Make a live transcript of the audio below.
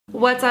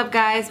What's up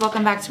guys?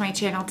 Welcome back to my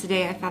channel.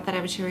 Today I thought that I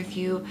would share with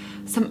you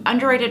some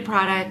underrated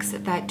products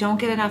that don't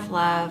get enough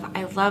love.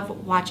 I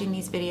love watching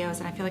these videos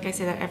and I feel like I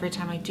say that every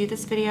time I do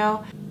this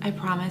video. I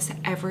promise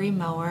every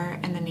mower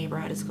in the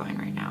neighborhood is going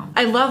right now.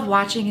 I love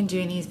watching and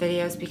doing these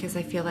videos because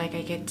I feel like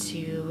I get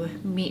to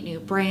meet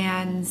new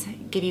brands,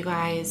 give you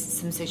guys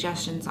some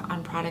suggestions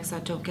on products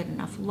that don't get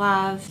enough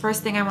love.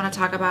 First thing I want to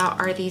talk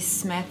about are these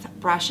Smith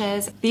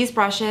brushes. These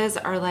brushes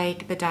are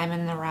like the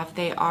diamond in the rough.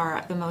 They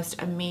are the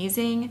most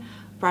amazing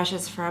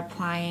brushes for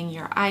applying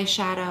your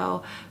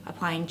eyeshadow,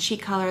 applying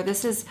cheek color.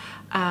 This is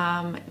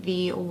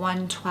the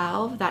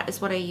 112. That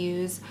is what I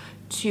use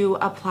to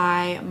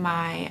apply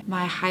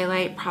my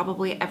highlight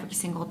probably every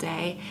single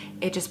day.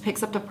 It just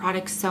picks up the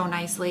product so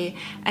nicely,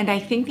 and I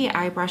think the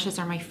eye brushes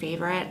are my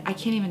favorite. I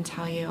can't even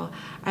tell you.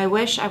 I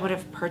wish I would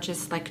have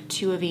purchased like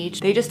 2 of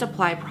each. They just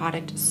apply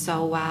product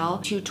so well.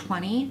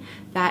 220,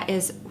 that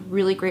is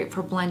really great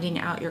for blending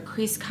out your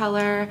crease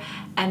color.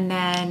 And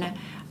then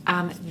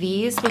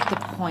these with the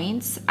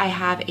points, I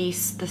have the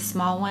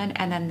small one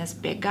and then this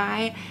big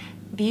guy.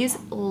 These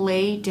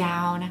lay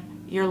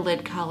down your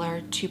lid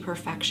color to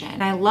perfection.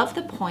 And I love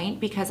the point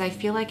because I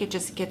feel like it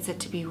just gets it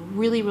to be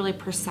really, really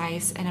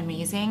precise and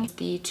amazing.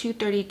 The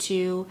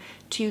 232,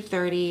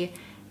 230,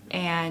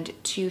 and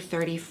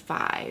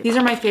 235. These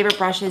are my favorite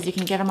brushes. You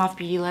can get them off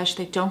Beautylish.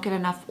 They don't get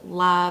enough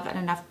love and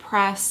enough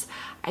press.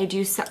 I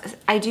do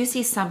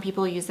see some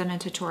people use them in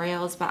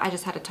tutorials, but I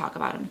just had to talk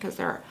about them because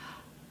they're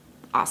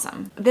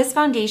awesome. This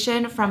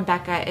foundation from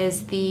Becca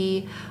is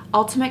the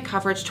Ultimate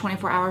Coverage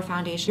 24-Hour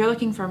Foundation. If you're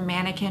looking for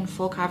mannequin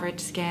full coverage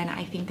skin,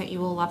 I think that you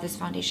will love this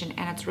foundation,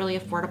 and it's really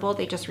affordable.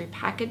 They just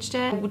repackaged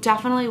it. I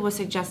definitely would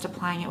suggest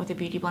applying it with a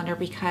beauty blender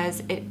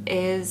because it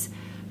is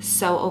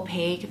so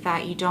opaque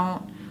that you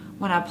don't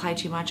want to apply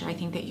too much, or I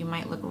think that you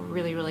might look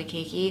really, really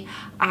cakey.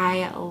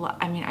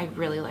 I mean, I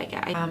really like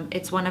it.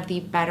 It's one of the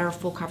better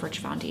full coverage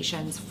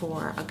foundations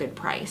for a good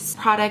price.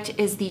 Product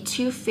is the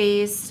Too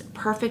Faced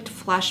Perfect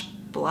Flush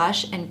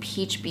Blush in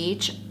Peach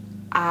Beach.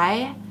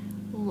 I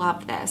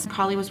love this.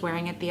 Carly was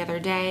wearing it the other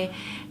day,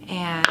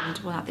 and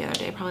well, not the other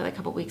day, probably like a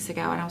couple weeks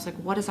ago, and I was like,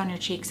 what is on your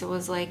cheeks? It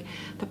was like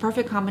the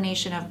perfect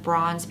combination of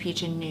bronze,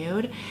 peach, and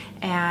nude,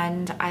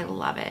 and I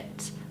love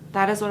it.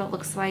 That is what it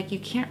looks like. You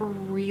can't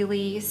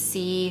really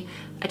see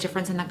a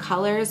difference in the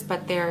colors,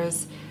 but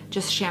there's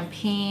just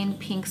champagne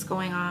pinks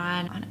going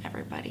on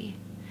everybody.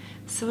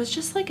 So it's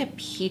just like a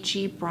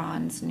peachy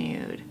bronze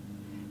nude.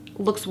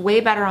 Looks way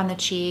better on the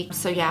cheek.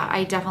 So yeah,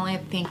 I definitely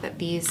think that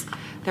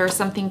there's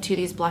something to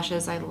these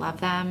blushes. I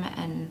love them,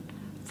 and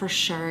for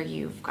sure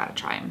you've got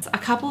to try them. A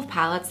couple of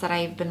palettes that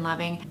I've been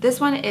loving. This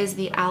one is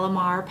the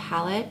Alamar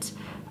palette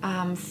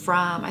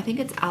from, I think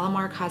it's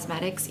Alamar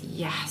Cosmetics.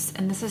 Yes,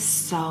 and this is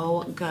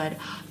so good.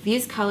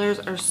 These colors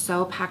are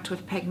so packed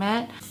with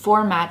pigment.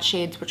 4 matte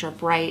shades which are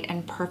bright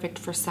and perfect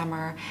for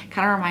summer.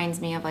 Kind of reminds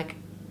me of like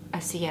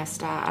a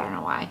siesta, I don't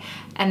know why.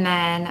 And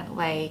then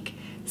like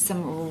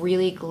some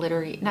really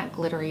glittery, not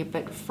glittery,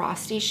 but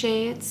frosty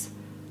shades.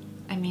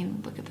 I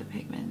mean, look at the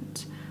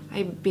pigment.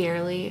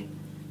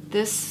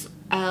 This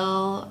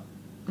El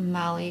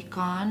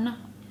Malicon,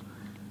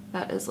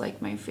 that is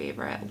like my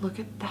favorite. Look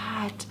at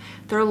that.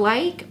 They're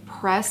like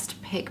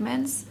pressed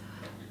pigments,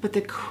 but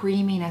the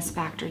creaminess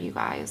factor, you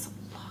guys.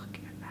 Look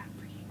at that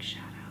freaking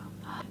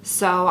shadow.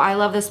 So I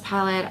love this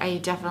palette. I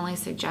definitely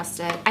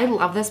suggest it. I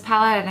love this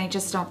palette, and I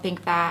just don't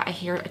think that I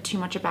hear too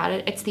much about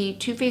it. It's the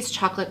Too Faced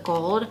Chocolate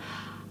Gold.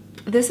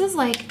 This is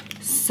like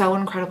so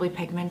incredibly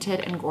pigmented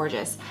and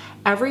gorgeous.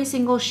 Every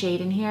single shade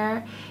in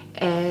here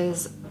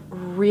is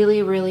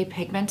really, really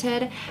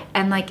pigmented,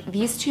 and like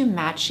these 2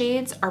 matte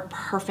shades are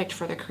perfect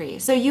for the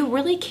crease. So you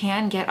really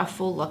can get a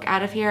full look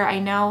out of here. I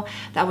know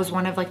that was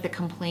one of like the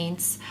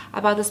complaints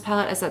about this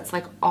palette, is that it's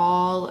like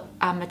all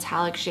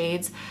metallic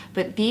shades,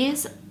 but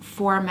these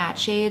 4 matte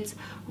shades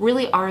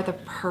really are the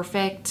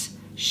perfect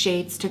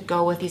shades to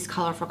go with these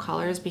colorful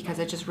colors because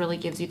it just really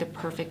gives you the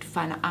perfect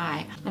fun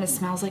eye. And it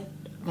smells like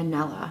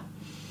vanilla.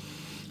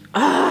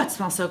 Ah, it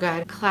smells so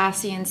good.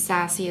 Classy and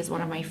Sassy is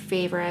one of my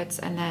favorites.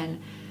 And then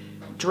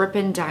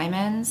Drippin'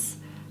 Diamonds.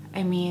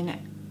 I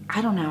mean,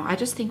 I don't know. I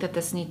just think that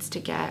this needs to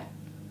get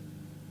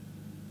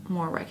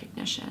more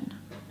recognition.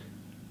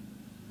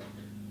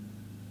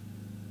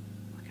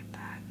 Look at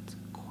that. It's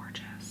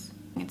gorgeous.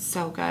 It's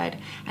so good.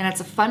 And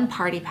it's a fun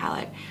party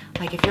palette.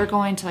 Like if you're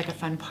going to like a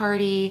fun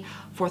party,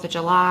 4th of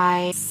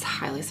July, it's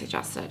highly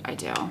suggested. I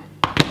do.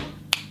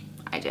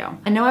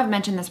 I know I've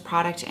mentioned this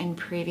product in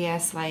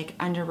previous like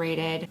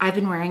underrated. I've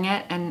been wearing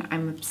it and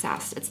I'm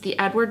obsessed. It's the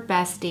Edward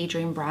Best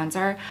Daydream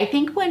Bronzer. I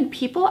think when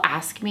people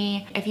ask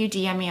me, if you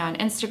DM me on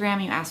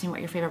Instagram, you ask me what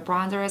your favorite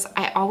bronzer is,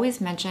 I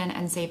always mention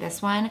and say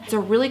this one. It's a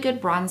really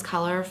good bronze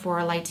color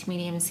for light to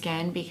medium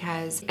skin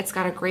because it's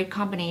got a great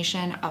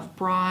combination of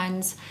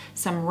bronze,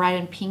 some red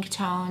and pink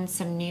tones,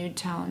 some nude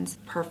tones.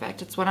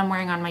 Perfect. It's what I'm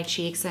wearing on my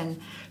cheeks and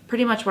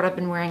pretty much what I've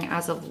been wearing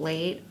as of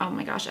late. Oh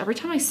my gosh, every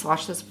time I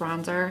swatch this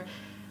bronzer,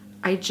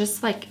 I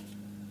just like,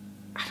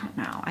 I don't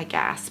know, I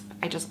gasp.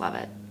 I just love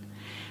it.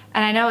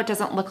 And I know it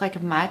doesn't look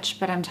like much,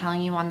 but I'm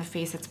telling you, on the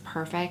face it's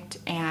perfect,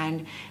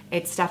 and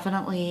it's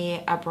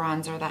definitely a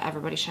bronzer that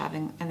everybody should have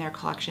in their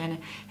collection.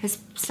 His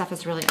stuff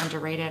is really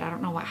underrated. I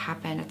don't know what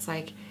happened. It's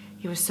like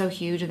he was so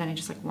huge and then he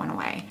just like went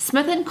away.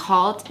 Smith &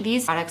 Colt,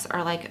 these products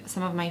are like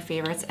some of my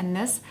favorites, and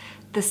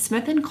the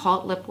Smith &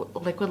 Colt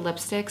liquid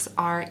lipsticks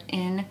are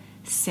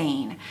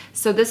insane.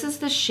 So this is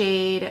the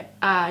shade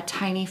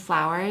Tiny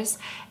Flowers,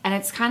 and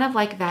it's kind of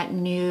like that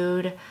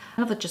nude,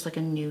 kind of just like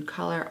a nude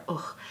color.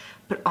 Ugh.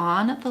 But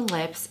on the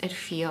lips, it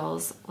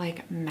feels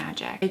like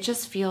magic. It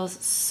just feels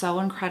so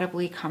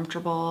incredibly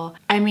comfortable.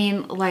 I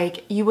mean,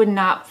 like, you would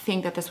not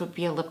think that this would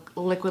be a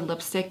liquid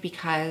lipstick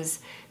because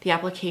the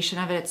application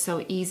of it's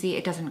so easy.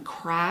 It doesn't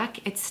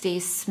crack. It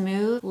stays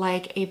smooth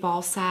like a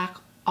ball sack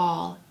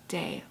all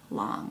day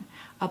long.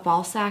 A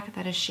ball sack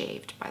that is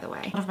shaved, by the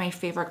way. One of my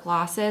favorite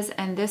glosses,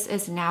 and this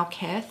is Now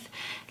Kith.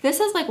 This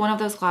is like one of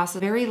those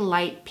glosses, very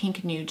light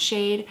pink nude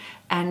shade,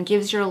 and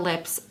gives your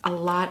lips a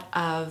lot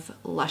of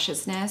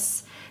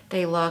lusciousness.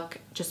 They look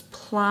just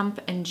plump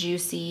and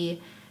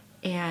juicy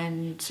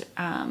and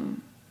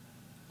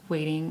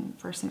waiting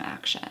for some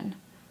action.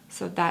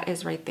 So that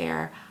is right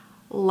there.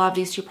 Love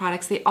these two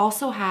products. They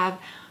also have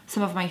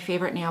some of my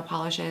favorite nail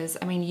polishes.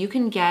 I mean, you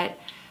can get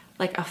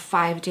like a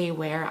 5-day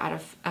wear out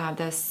of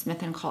the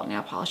Smith & Colt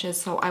nail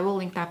polishes, so I will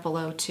link that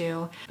below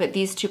too. But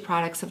these two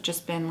products have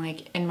just been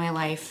like in my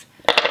life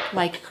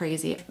like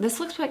crazy.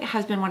 This looks like it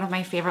has been one of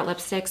my favorite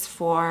lipsticks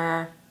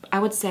for, I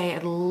would say,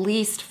 at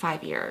least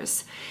 5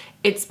 years.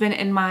 It's been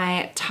in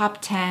my top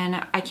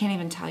 10, I can't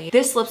even tell you.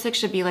 This lipstick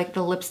should be like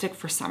the lipstick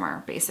for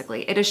summer,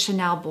 basically. It is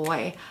Chanel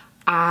Boy.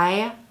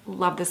 I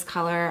love this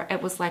color.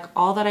 It was like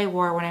all that I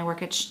wore when I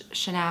work at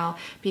Chanel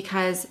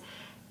because,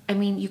 I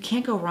mean, you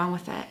can't go wrong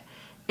with it.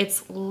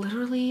 It's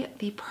literally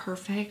the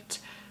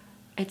perfect,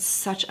 it's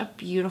such a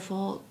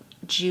beautiful,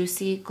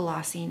 juicy,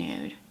 glossy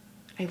nude.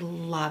 I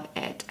love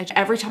it.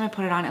 Every time I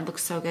put it on, it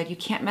looks so good. You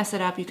can't mess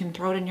it up. You can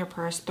throw it in your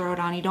purse, throw it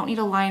on. You don't need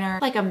a liner,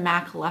 like a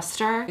MAC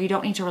luster. You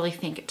don't need to really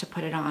think to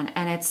put it on.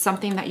 And it's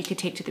something that you could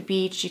take to the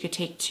beach. You could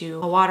take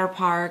to a water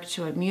park,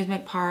 to an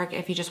amusement park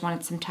if you just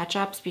wanted some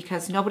touch-ups,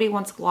 because nobody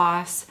wants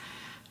gloss.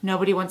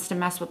 Nobody wants to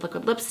mess with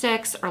liquid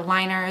lipsticks or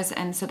liners.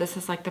 And so this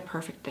is like the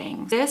perfect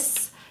thing.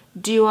 This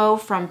duo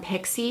from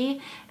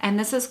Pixi, and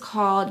this is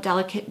called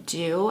Delicate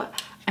Dew.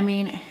 I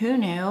mean, who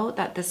knew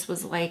that this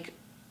was like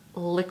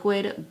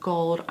liquid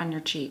gold on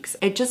your cheeks?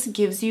 It just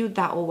gives you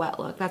that wet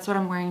look. That's what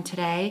I'm wearing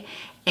today,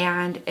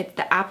 and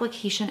the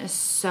application is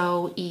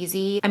so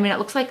easy. I mean, it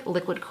looks like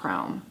liquid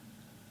chrome.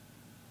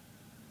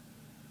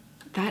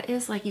 That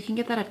is like, you can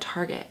get that at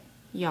Target,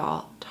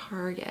 y'all.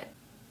 Target.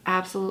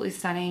 Absolutely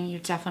stunning. You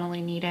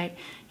definitely need it.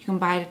 You can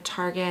buy it at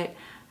Target.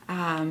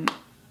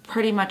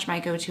 Pretty much my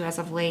go-to as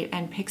of late,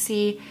 and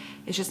Pixi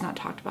is just not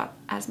talked about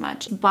as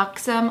much.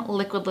 Buxom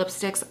liquid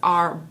lipsticks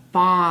are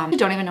bomb. I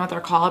don't even know what they're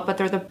called, but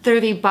they're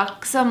the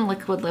Buxom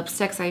liquid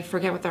lipsticks. I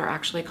forget what they're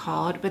actually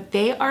called, but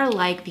they are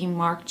like the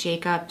Marc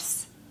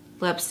Jacobs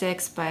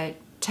lipsticks, but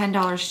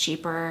 $10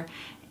 cheaper,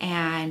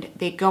 and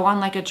they go on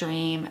like a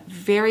dream.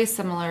 Very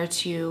similar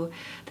to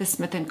the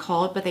Smith &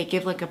 Colt, but they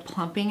give like a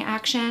plumping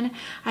action.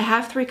 I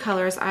have 3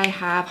 colors. I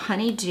have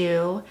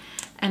Honeydew,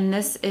 and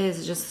this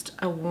is just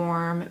a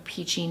warm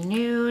peachy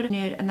nude.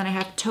 And then I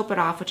have Taupe It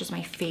Off, which is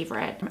my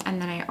favorite.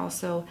 And then I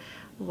also,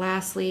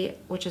 lastly,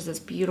 which is this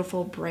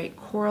beautiful bright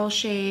coral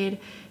shade,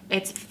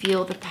 it's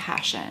Feel the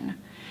Passion.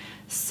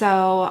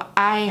 So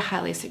I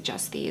highly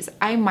suggest these.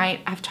 I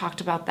might have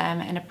talked about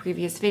them in a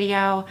previous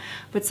video,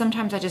 but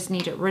sometimes I just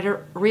need to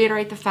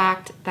reiterate the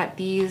fact that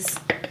these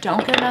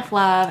don't get enough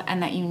love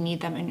and that you need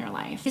them in your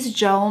life. These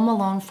Jo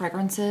Malone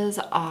fragrances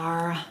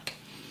are,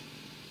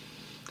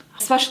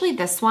 especially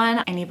this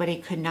one, anybody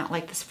could not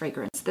like this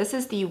fragrance. This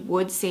is the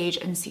Wood Sage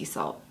and Sea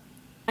Salt.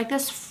 Like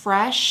this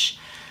fresh,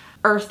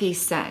 earthy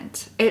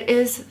scent. It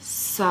is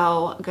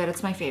so good.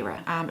 It's my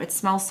favorite. It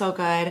smells so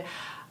good.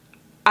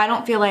 I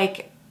don't feel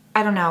like,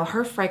 I don't know,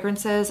 her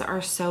fragrances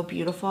are so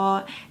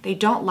beautiful. They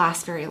don't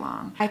last very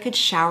long. I could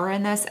shower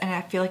in this and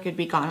I feel like it'd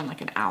be gone in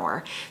like an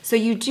hour. So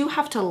you do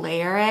have to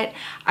layer it.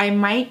 I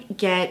might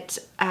get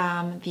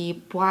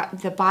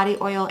the body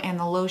oil and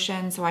the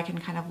lotion so I can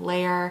kind of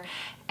layer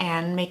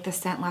and make the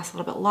scent last a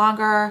little bit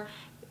longer.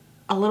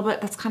 A little bit,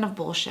 that's kind of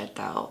bullshit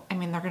though. I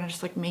mean, they're gonna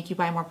just like make you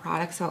buy more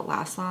products so it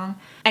lasts long.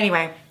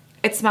 Anyway,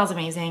 it smells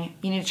amazing.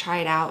 You need to try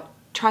it out.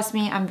 Trust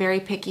me, I'm very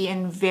picky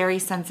and very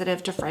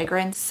sensitive to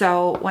fragrance.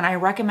 So when I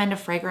recommend a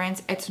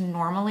fragrance, it's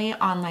normally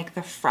on like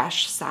the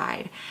fresh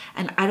side.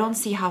 And I don't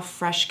see how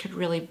fresh could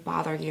really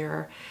bother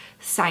your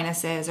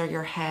sinuses or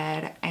your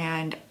head.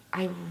 And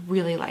I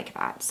really like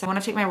that. So I want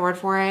to take my word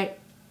for it.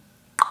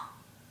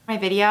 My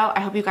video.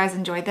 I hope you guys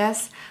enjoyed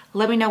this.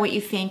 Let me know what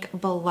you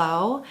think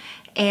below.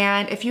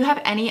 And if you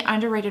have any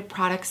underrated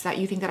products that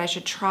you think that I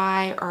should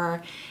try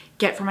or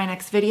get for my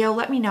next video,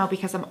 let me know,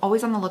 because I'm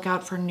always on the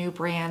lookout for new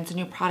brands,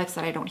 new products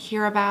that I don't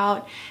hear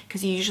about,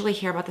 because you usually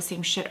hear about the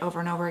same shit over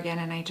and over again,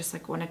 and I just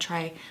like want to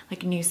try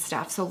like new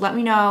stuff. So let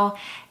me know,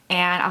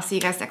 and I'll see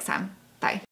you guys next time. Bye.